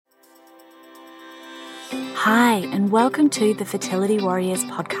Hi, and welcome to the Fertility Warriors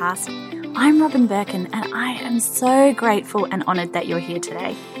podcast. I'm Robin Birkin, and I am so grateful and honoured that you're here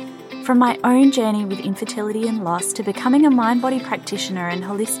today. From my own journey with infertility and loss to becoming a mind-body practitioner and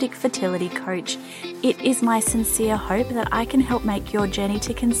holistic fertility coach, it is my sincere hope that I can help make your journey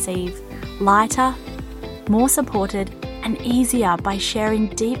to conceive lighter, more supported, and easier by sharing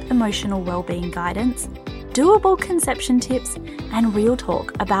deep emotional well-being guidance, doable conception tips, and real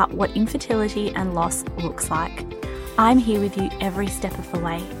talk about what infertility and loss looks like. I'm here with you every step of the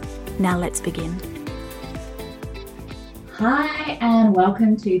way. Now let's begin. Hi, and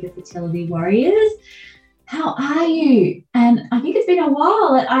welcome to the Fertility Warriors. How are you? And I think it's been a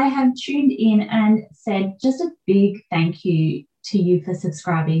while that I have tuned in and said just a big thank you to you for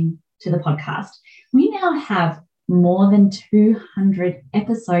subscribing to the podcast. We now have more than 200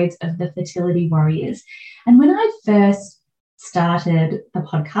 episodes of the Fertility Warriors. And when I first started the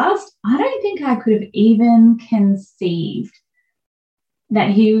podcast, I don't think I could have even conceived that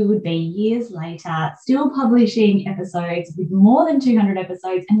here we would be years later, still publishing episodes with more than 200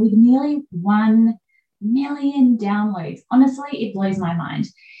 episodes and with nearly 1 million downloads. Honestly, it blows my mind.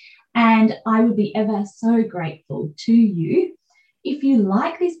 And I would be ever so grateful to you. If you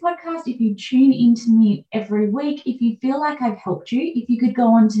like this podcast, if you tune into me every week, if you feel like I've helped you, if you could go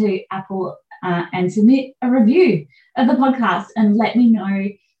on to Apple and submit a review of the podcast and let me know,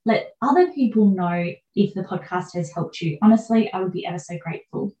 let other people know if the podcast has helped you. Honestly, I would be ever so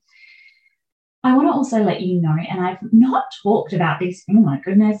grateful. I want to also let you know, and I've not talked about this, oh my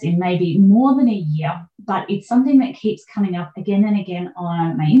goodness, in maybe more than a year, but it's something that keeps coming up again and again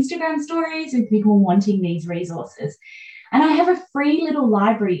on my Instagram stories with people wanting these resources. And I have a free little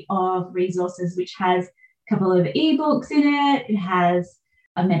library of resources which has a couple of ebooks in it. It has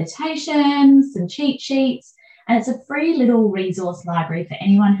a meditation, some cheat sheets, and it's a free little resource library for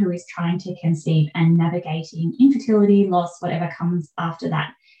anyone who is trying to conceive and navigating infertility, loss, whatever comes after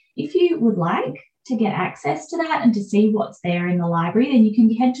that. If you would like to get access to that and to see what's there in the library, then you can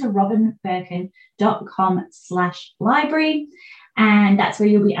head to robinbirkin.com/library. And that's where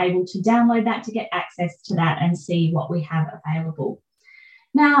you'll be able to download that to get access to that and see what we have available.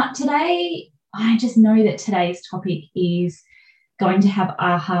 Now, today, I just know that today's topic is going to have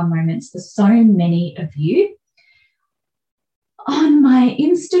aha moments for so many of you. On my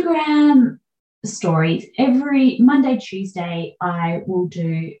Instagram stories, every Monday, Tuesday, I will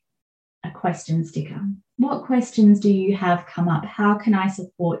do a question sticker. What questions do you have come up? How can I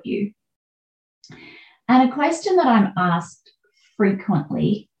support you? And a question that I'm asked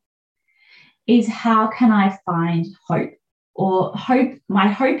frequently is, how can I find hope? Or hope, my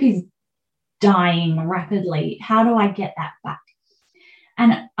hope is dying rapidly. How do I get that back?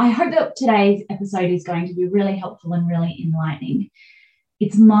 And I hope that today's episode is going to be really helpful and really enlightening.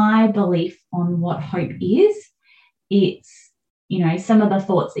 It's my belief on what hope is. It's, some of the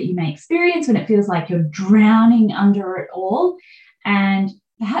thoughts that you may experience when it feels like you're drowning under it all. And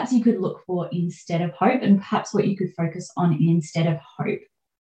perhaps you could look for instead of hope, and perhaps what you could focus on instead of hope.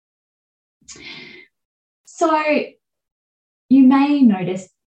 So you may notice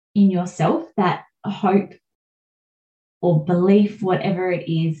in yourself that hope or belief, whatever it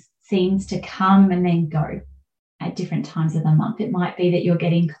is, seems to come and then go at different times of the month. It might be that you're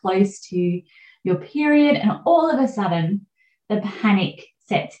getting close to your period and all of a sudden the panic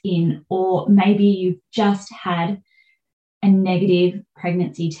sets in, or maybe you've just had a negative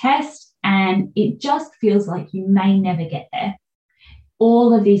pregnancy test and it just feels like you may never get there.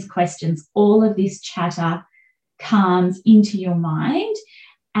 All of these questions, all of this chatter comes into your mind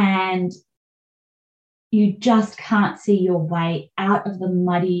and you just can't see your way out of the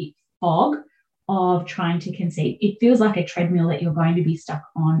muddy fog of trying to conceive. It feels like a treadmill that you're going to be stuck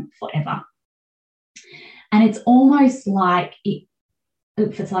on forever. And it's almost like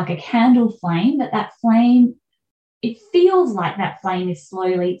it's like a candle flame, but that flame, it feels like that flame is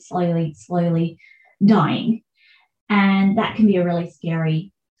slowly dying. And that can be a really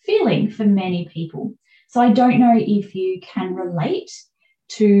scary feeling for many people. So I don't know if you can relate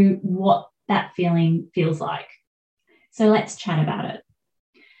to what that feeling feels like. So let's chat about it.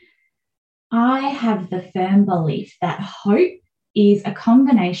 I have the firm belief that hope is a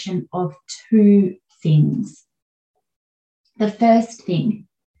combination of two things. The first thing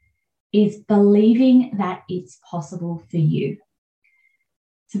is believing that it's possible for you.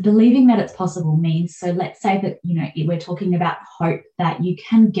 So believing that it's possible means, so let's say that, we're talking about hope that you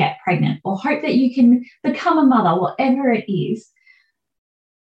can get pregnant or hope that you can become a mother, whatever it is,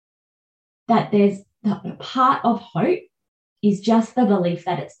 that there's the part of hope is just the belief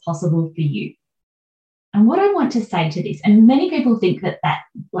that it's possible for you. And what I want to say to this, and many people think that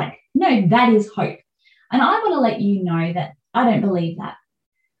no, that is hope. And I want to let you know that I don't believe that.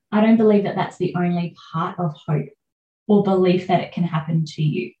 I don't believe that that's the only part of hope or belief that it can happen to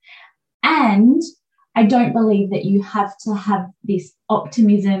you. And I don't believe that you have to have this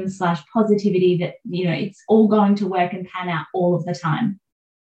optimism / positivity that, it's all going to work and pan out all of the time.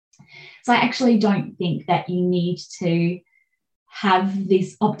 So I actually don't think that you need to have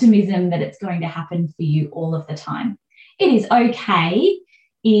this optimism that it's going to happen for you all of the time. It is okay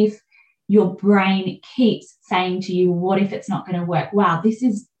if your brain keeps saying to you, what if it's not going to work? Wow, this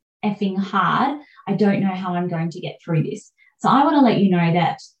is effing hard. I don't know how I'm going to get through this. So I want to let you know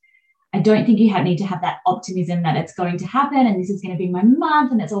that I don't think you need to have that optimism that it's going to happen and this is going to be my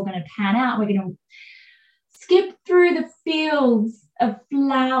month and it's all going to pan out. We're going to skip through the fields of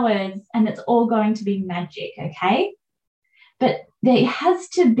flowers and it's all going to be magic, okay? But there has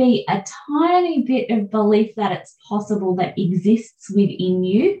to be a tiny bit of belief that it's possible that exists within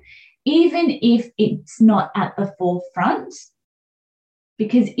you, even if it's not at the forefront.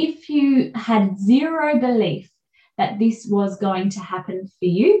 Because if you had zero belief that this was going to happen for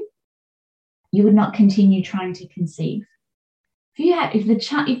you, you would not continue trying to conceive.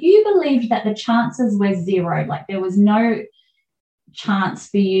 If you believed that the chances were zero, like there was no chance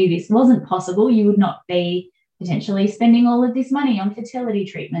for you, this wasn't possible, you would not be potentially spending all of this money on fertility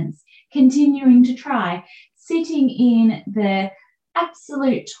treatments, continuing to try, sitting in the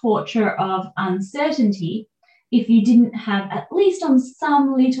absolute torture of uncertainty if you didn't have, at least on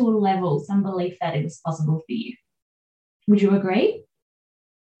some little level, some belief that it was possible for you. Would you agree?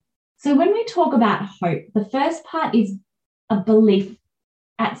 So when we talk about hope, the first part is a belief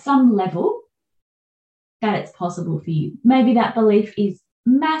at some level that it's possible for you. Maybe that belief is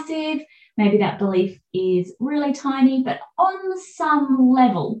massive, maybe that belief is really tiny, but on some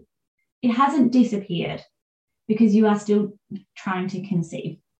level, it hasn't disappeared because you are still trying to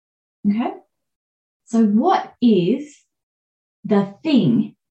conceive. Okay? So what is the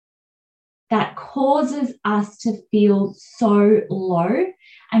thing that causes us to feel so low?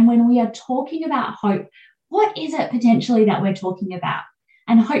 And when we are talking about hope, what is it potentially that we're talking about?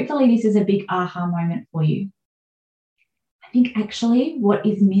 And hopefully this is a big aha moment for you. I think actually what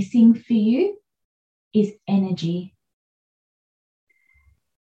is missing for you is energy.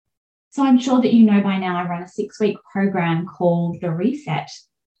 So I'm sure that you know by now I run a 6-week program called The Reset.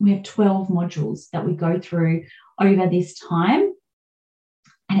 We have 12 modules that we go through over this time,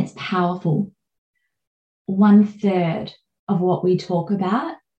 and it's powerful. 1/3 of what we talk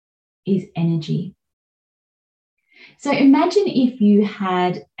about is energy. So imagine if you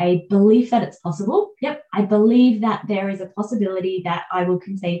had a belief that it's possible. Yep, I believe that there is a possibility that I will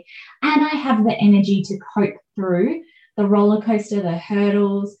conceive, and I have the energy to cope through the roller coaster, the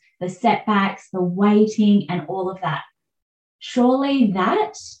hurdles, the setbacks, the waiting, and all of that. Surely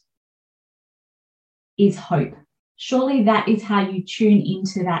that is hope. Surely that is how you tune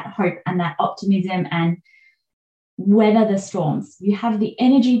into that hope and that optimism and weather the storms. You have the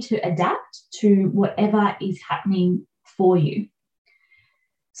energy to adapt to whatever is happening for you.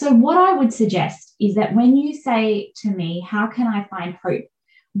 So what I would suggest is that when you say to me, how can I find hope?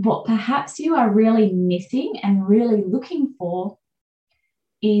 What perhaps you are really missing and really looking for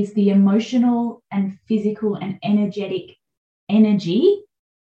is the emotional and physical and energetic energy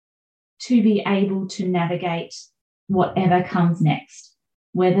to be able to navigate whatever comes next,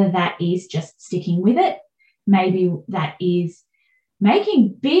 whether that is just sticking with it, maybe that is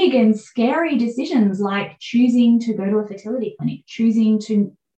making big and scary decisions like choosing to go to a fertility clinic, choosing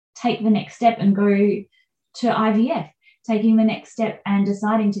to take the next step and go to IVF, taking the next step and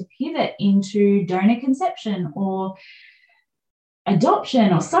deciding to pivot into donor conception or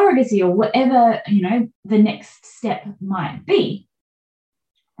adoption or surrogacy or whatever, the next step might be,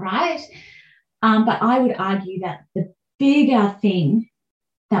 right? But I would argue that the bigger thing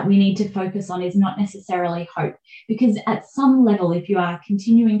that we need to focus on is not necessarily hope, because at some level, if you are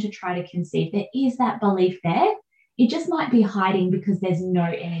continuing to try to conceive, there is that belief there. It just might be hiding because there's no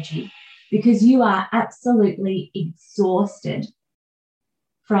energy, because you are absolutely exhausted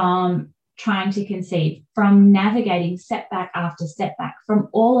from trying to conceive, from navigating setback after setback, from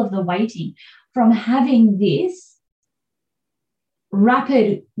all of the waiting, from having this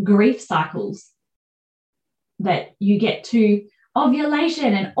rapid grief cycles that you get to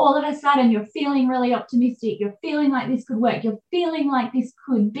ovulation and all of a sudden you're feeling really optimistic, you're feeling like this could work, you're feeling like this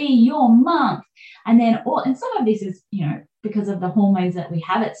could be your month, and some of this is because of the hormones that we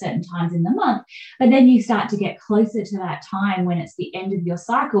have at certain times in the month, but then you start to get closer to that time when it's the end of your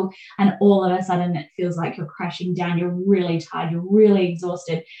cycle and all of a sudden it feels like you're crashing down, you're really tired, you're really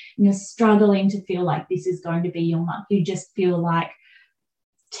exhausted, and you're struggling to feel like this is going to be your month. You just feel like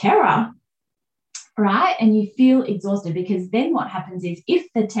terror, right? And you feel exhausted, because then what happens is if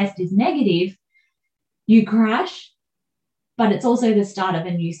the test is negative, you crash, but it's also the start of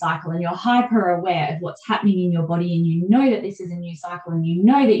a new cycle, and you're hyper aware of what's happening in your body, and you know that this is a new cycle, and you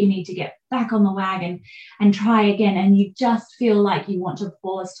know that you need to get back on the wagon and try again, and you just feel like you want to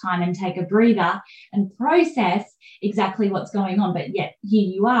pause time and take a breather and process exactly what's going on. But yet here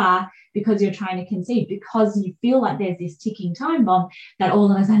you are, because you're trying to conceive, because you feel like there's this ticking time bomb, that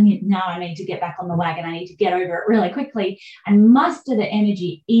all of a sudden now I need to get back on the wagon. I need to get over it really quickly and muster the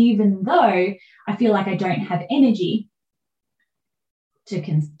energy, even though I feel like I don't have energy to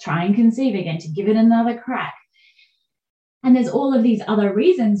try and conceive again, to give it another crack. And there's all of these other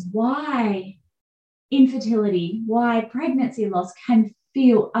reasons why infertility, why pregnancy loss can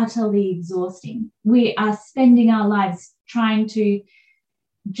feel utterly exhausting. We are spending our lives trying to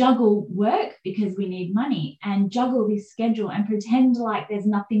juggle work because we need money, and juggle this schedule and pretend like there's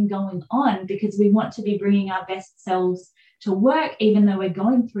nothing going on because we want to be bringing our best selves to work, even though we're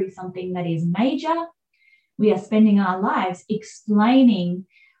going through something that is major. We are spending our lives explaining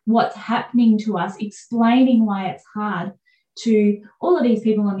what's happening to us, explaining why it's hard to all of these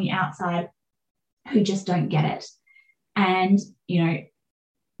people on the outside who just don't get it. And,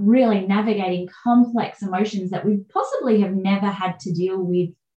 really navigating complex emotions that we possibly have never had to deal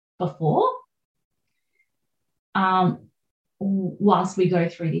with before, whilst we go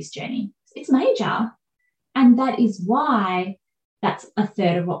through this journey. It's major. And that is why that's a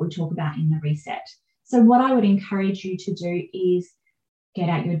third of what we talk about in the reset. So what I would encourage you to do is get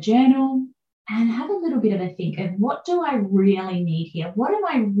out your journal and have a little bit of a think of, what do I really need here? What am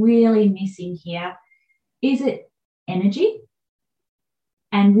I really missing here? Is it energy?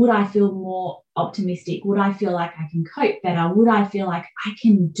 And would I feel more optimistic? Would I feel like I can cope better? Would I feel like I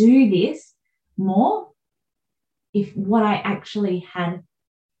can do this more if what I actually had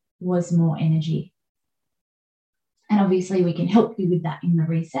was more energy? And obviously we can help you with that in the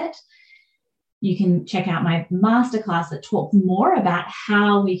reset. You can check out my masterclass that talks more about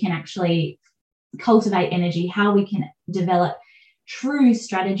how we can actually cultivate energy, how we can develop true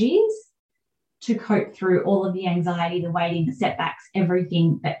strategies to cope through all of the anxiety, the waiting, the setbacks,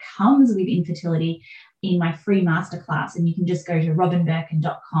 everything that comes with infertility, in my free masterclass. And you can just go to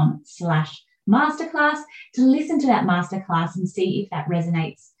robinbirkin.com/masterclass to listen to that masterclass and see if that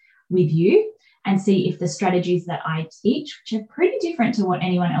resonates with you, and see if the strategies that I teach, which are pretty different to what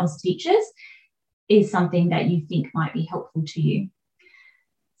anyone else teaches, is something that you think might be helpful to you.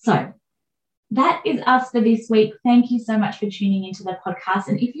 So that is us for this week. Thank you so much for tuning into the podcast.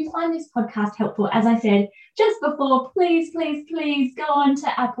 And if you find this podcast helpful, as I said just before, please, please, please go on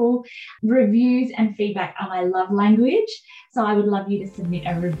to Apple. Reviews and feedback are my love language. So I would love you to submit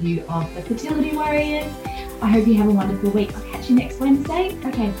a review of the Fertility Warriors. I hope you have a wonderful week. I'll catch you next Wednesday.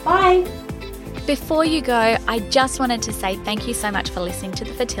 Okay, bye. Before you go, I just wanted to say thank you so much for listening to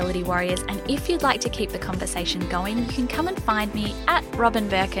the Fertility Warriors. And if you'd like to keep the conversation going, you can come and find me at Robin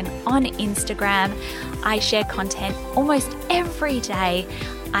Birkin on Instagram. I share content almost every day.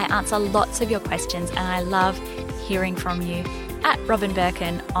 I answer lots of your questions, and I love hearing from you at Robin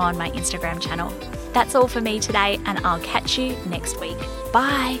Birkin on my Instagram channel. That's all for me today, and I'll catch you next week.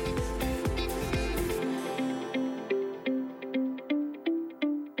 Bye.